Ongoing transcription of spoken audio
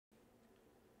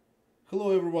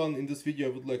Hello everyone, in this video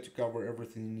I would like to cover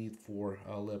everything you need for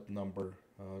lab number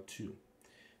 2.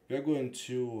 We are going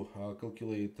to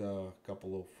calculate a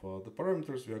couple of the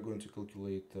parameters. We are going to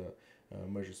calculate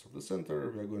measures of the center.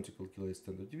 We are going to calculate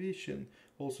standard deviation.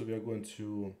 Also we are going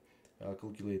to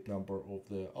calculate number of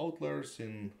the outliers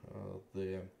in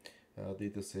the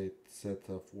data set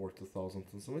for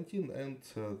 2017, and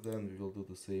then we will do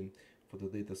the same for the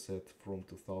data set from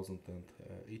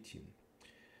 2018.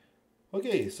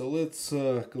 Okay, so let's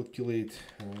calculate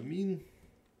mean,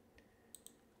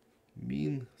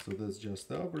 so that's just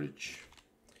the average.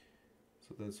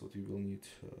 So that's what you will need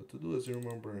to do, as you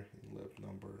remember, in lab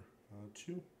number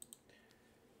 2.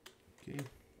 Okay,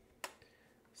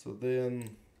 so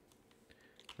then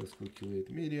let's calculate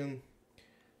median.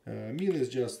 Mean is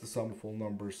just the sum of all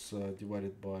numbers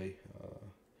divided by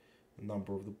the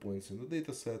number of the points in the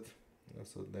data set.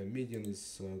 So the median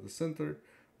is the center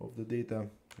of the data.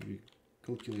 We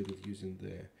calculate it using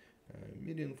the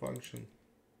median function.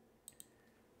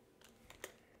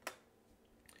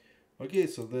 Okay,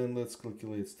 so then let's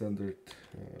calculate standard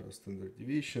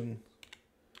deviation,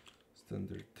 and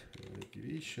standard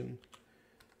deviation.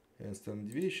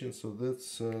 So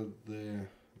that's the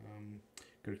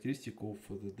characteristic of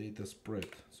the data spread.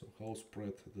 So how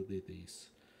spread the data is.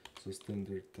 So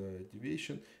standard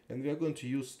deviation, and we are going to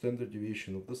use standard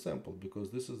deviation of the sample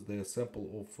because this is the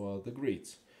sample of the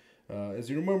grades. As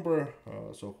you remember,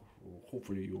 so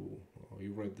hopefully you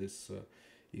read this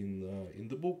in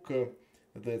the book,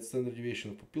 that standard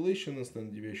deviation of population and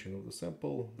standard deviation of the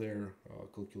sample, they're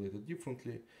calculated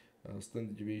differently.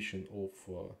 Standard deviation of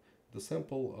the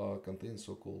sample contains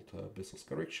so-called Bessel's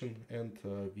correction, and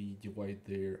we divide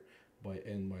there by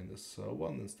n minus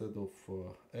 1 instead of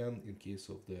n in case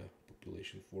of the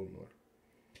population formula.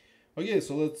 Okay,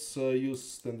 so let's use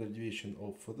standard deviation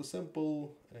of the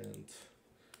sample, and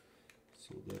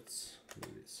so that's what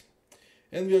it is.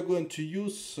 And we are going to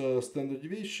use standard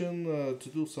deviation to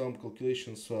do some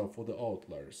calculations for the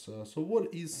outliers. So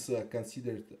what is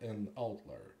considered an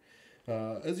outlier?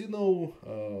 As you know,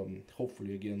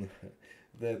 hopefully again,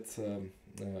 that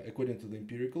according to the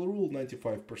empirical rule,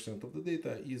 95% of the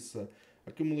data is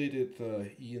accumulated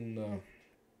in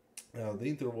the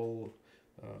interval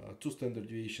 2 standard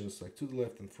deviations, like to the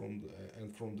left and from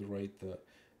the right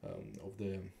of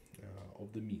the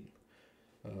mean.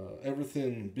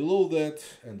 Everything below that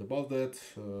and above that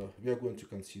we are going to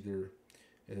consider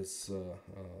as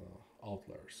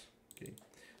outliers. Okay,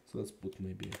 so let's put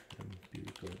maybe an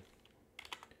empirical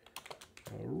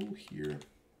rule here,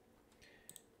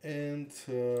 and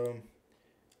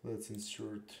let's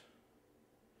insert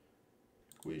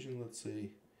equation, let's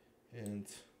say, and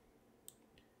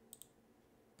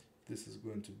this is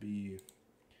going to be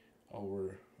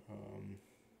our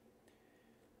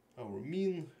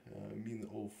mean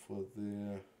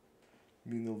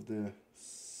of the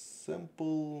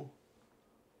sample.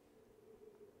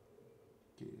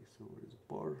 Okay, so where is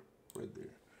bar? Right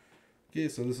there. Okay,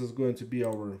 so this is going to be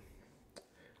our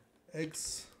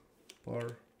x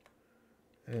bar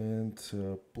and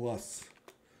plus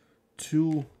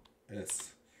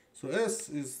 2s. So s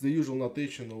is the usual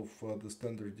notation of the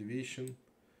standard deviation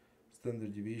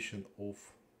of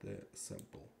the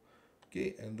sample.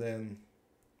 Okay, and then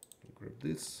grab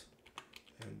this,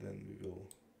 and then we will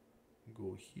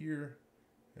go here,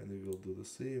 and we will do the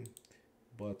same,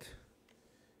 but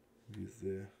with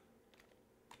the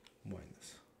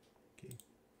minus. Okay.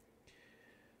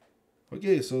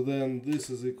 Okay, so then this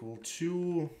is equal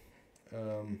to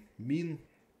mean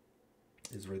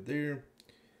is right there,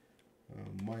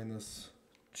 minus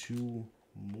 2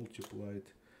 multiplied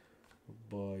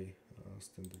by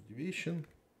standard deviation.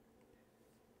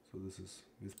 So this is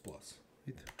with plus,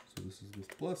 right? So this is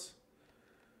with plus.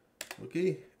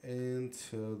 Okay, and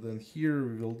then here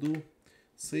we will do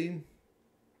same.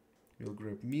 We'll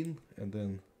grab mean and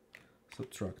then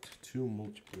subtract 2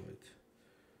 multiplied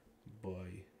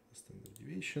by standard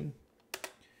deviation.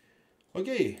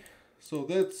 Okay, so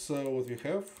that's what we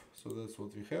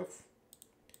have.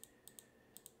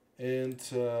 And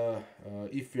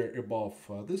if we're above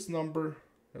this number,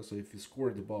 so if we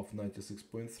scored above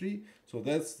 96.3, so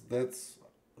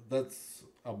that's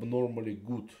abnormally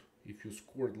good. If you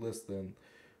scored less than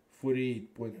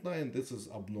 48.9, this is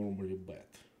abnormally bad.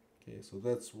 Okay, so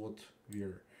that's what we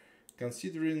are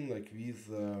considering, like with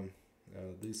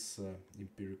this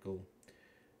empirical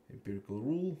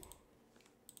rule.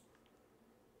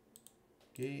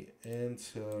 Okay, and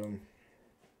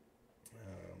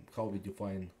how we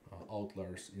define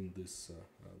outliers in this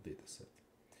data set.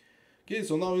 Okay,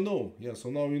 so now we know. Yeah, so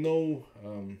now we know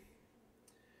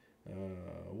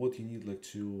what you need like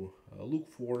to look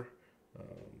for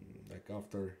like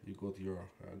after you got your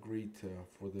grade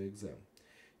for the exam.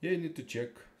 Yeah, you need to check.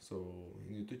 So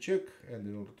you need to check, and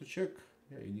in order to check,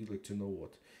 yeah, you need like to know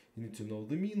what? You need to know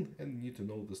the mean, and you need to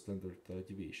know the standard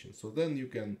deviation. So then you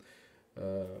can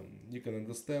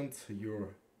understand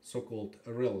your so-called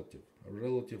relative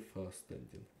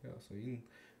standing. Yeah, so in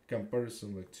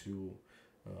comparison like to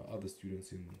other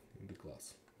students in the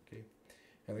class. Okay,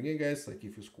 and again, guys, like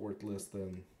if you scored less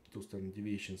than 2 standard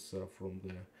deviations from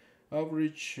the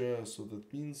average, so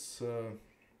that means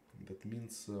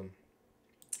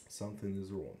something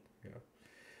is wrong. Yeah.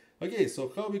 Okay,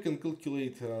 so how we can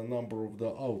calculate number of the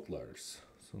outliers?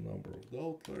 So number of the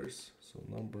outliers. So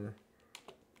number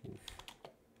of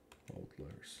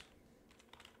outliers.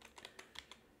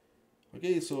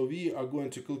 Okay, so we are going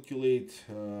to calculate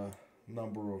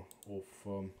number of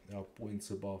points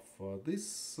above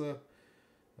this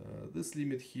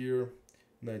limit here,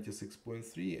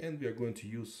 96.3, and we are going to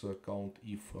use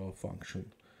Countif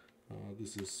function.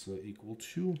 This is equal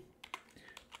to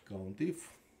Countif,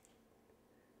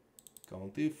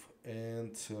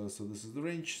 and so this is the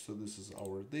range, so this is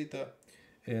our data,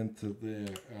 and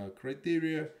the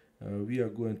criteria we are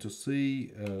going to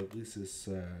say this is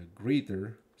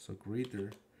greater, so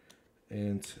greater,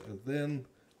 and then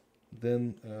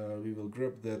we will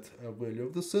grab that value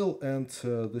of the cell, and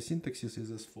the syntax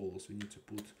is as follows. We need to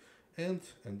put and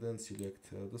then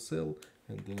select the cell,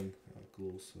 and then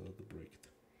close the bracket.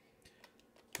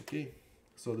 Okay,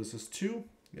 so this is 2.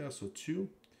 Yeah, so 2.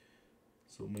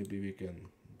 So maybe we can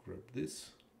grab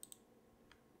this.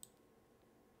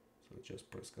 So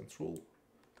just press Control,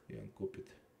 yeah, and copy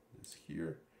this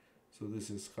here. So this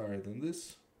is higher than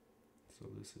this.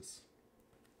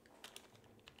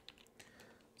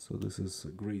 So this is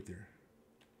greater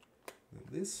than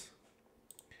this.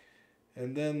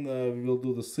 And then we will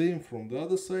do the same from the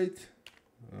other side.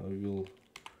 We will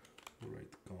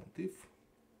write Countif,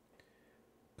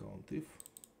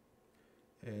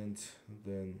 and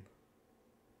then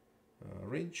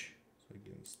range, so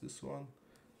again it's this one,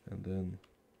 and then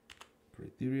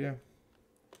criteria.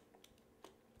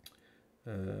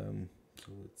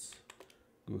 So let's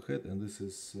go ahead, and this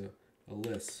is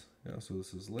less. Yeah, so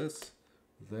this is less.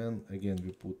 Then again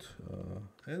we put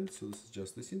and, so this is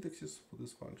just the syntax for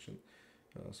this function.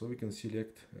 So we can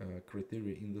select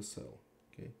criteria in the cell.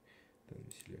 Okay, then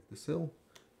we select the cell,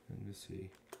 and we say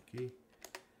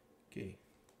okay,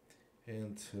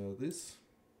 and this.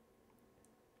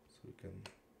 So we can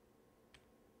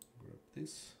grab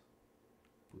this,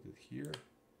 put it here,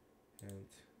 and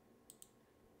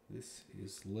this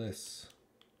is less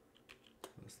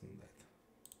than that.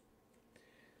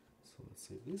 So let's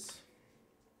save this.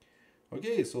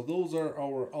 Okay, so those are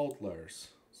our outliers.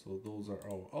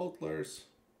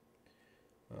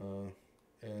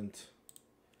 And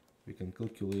we can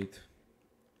calculate.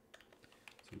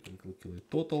 So we can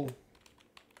calculate total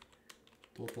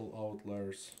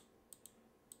outliers.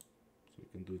 So we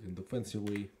can do it in the fancy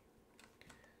way.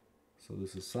 So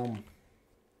this is sum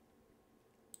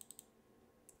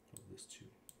of these two.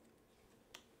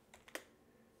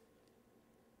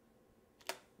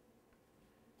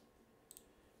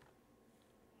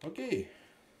 Okay.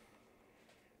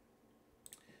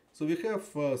 So we have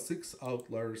 6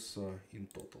 outliers in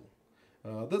total.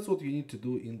 That's what you need to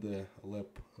do in the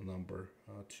lab number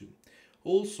 2.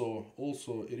 Also,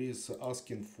 it is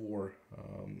asking for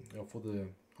the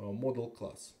model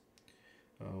class.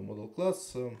 And model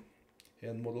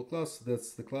class,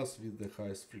 that's the class with the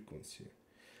highest frequency.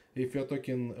 If you are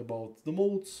talking about the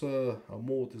modes, a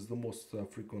mode is the most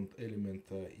frequent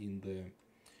element in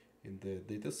the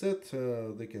data set.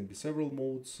 There can be several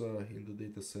modes in the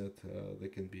data set. There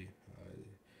can be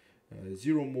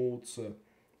 0 modes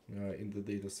in the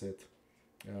data set.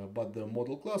 But the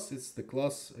model class is the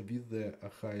class with the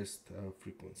highest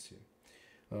frequency.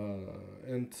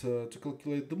 And to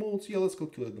calculate the modes, yeah, let's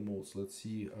calculate the modes. Let's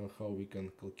see how we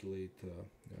can calculate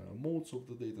modes of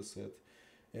the data set.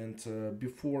 And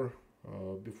before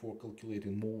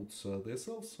calculating modes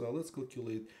themselves, let's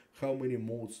calculate how many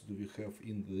modes do we have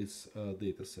in this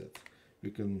data set.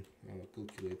 We can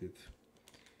calculate it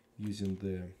using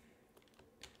the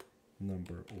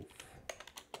number of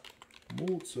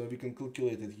modes. We can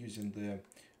calculate it using the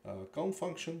count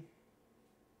function.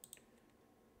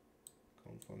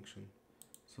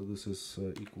 So this is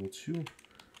equal to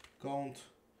count,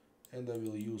 and I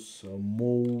will use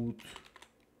mode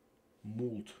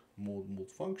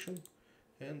function,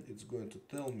 and it's going to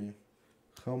tell me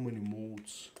how many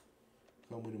modes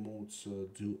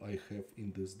do I have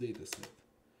in this data set.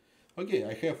 Okay,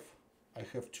 I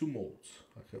have 2 modes.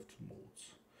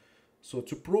 So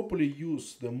to properly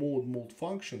use the mode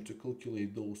function to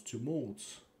calculate those 2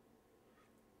 modes,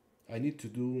 I need to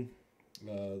do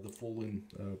the following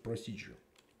procedure.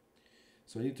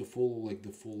 So I need to follow like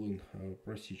the following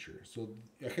procedure. So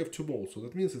I have two modes. So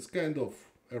that means it's kind of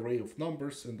array of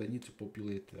numbers, and I need to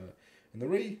populate an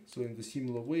array. So in the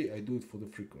similar way, I do it for the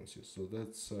frequencies. So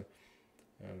that's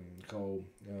how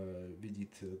we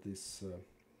did this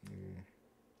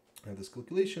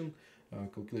calculation.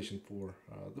 Calculation for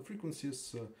the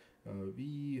frequencies.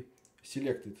 We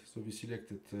selected. So we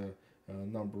selected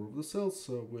number of the cells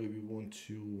where we want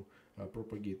to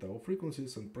propagate our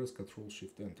frequencies, and press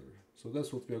Ctrl+Shift Enter. So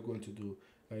that's what we are going to do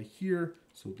here.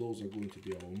 So those are going to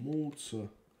be our modes,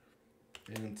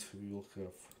 and we will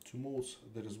have two modes.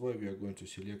 That is why we are going to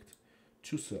select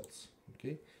two cells.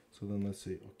 Okay, so then let's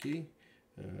say okay,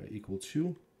 equal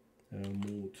to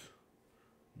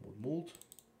mode,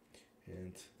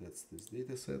 and that's this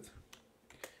data set.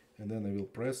 And then I will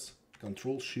press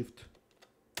Ctrl+Shift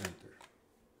Enter.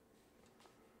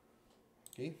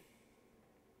 Okay.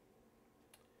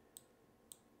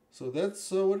 So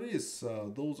that's what it is.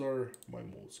 Those are my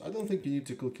modes. I don't think you need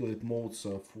to calculate modes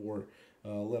for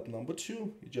lab number 2.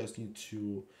 You just need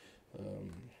to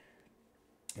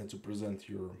present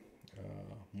your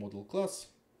model class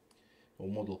or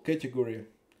model category.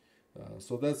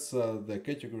 So that's the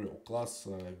category or class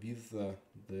with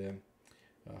the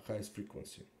highest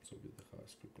frequency. So with the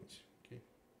highest frequency.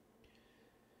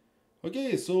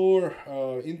 Okay, so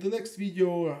in the next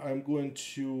video, I'm going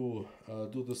to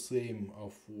do the same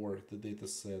for the data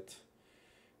set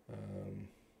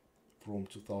from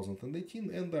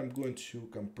 2018, and I'm going to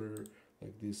compare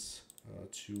like these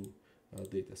two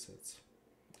data sets.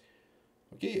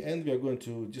 Okay, and we are going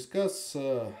to discuss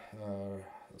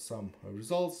some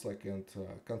results and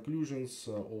conclusions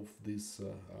of this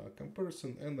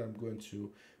comparison, and I'm going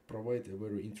to provide a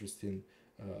very interesting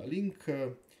link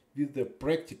with the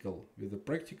practical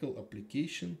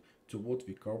application to what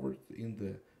we covered in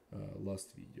the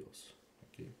last videos.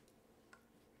 Okay,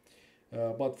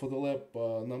 but for the lab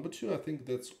number 2, I think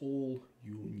that's all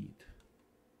you need.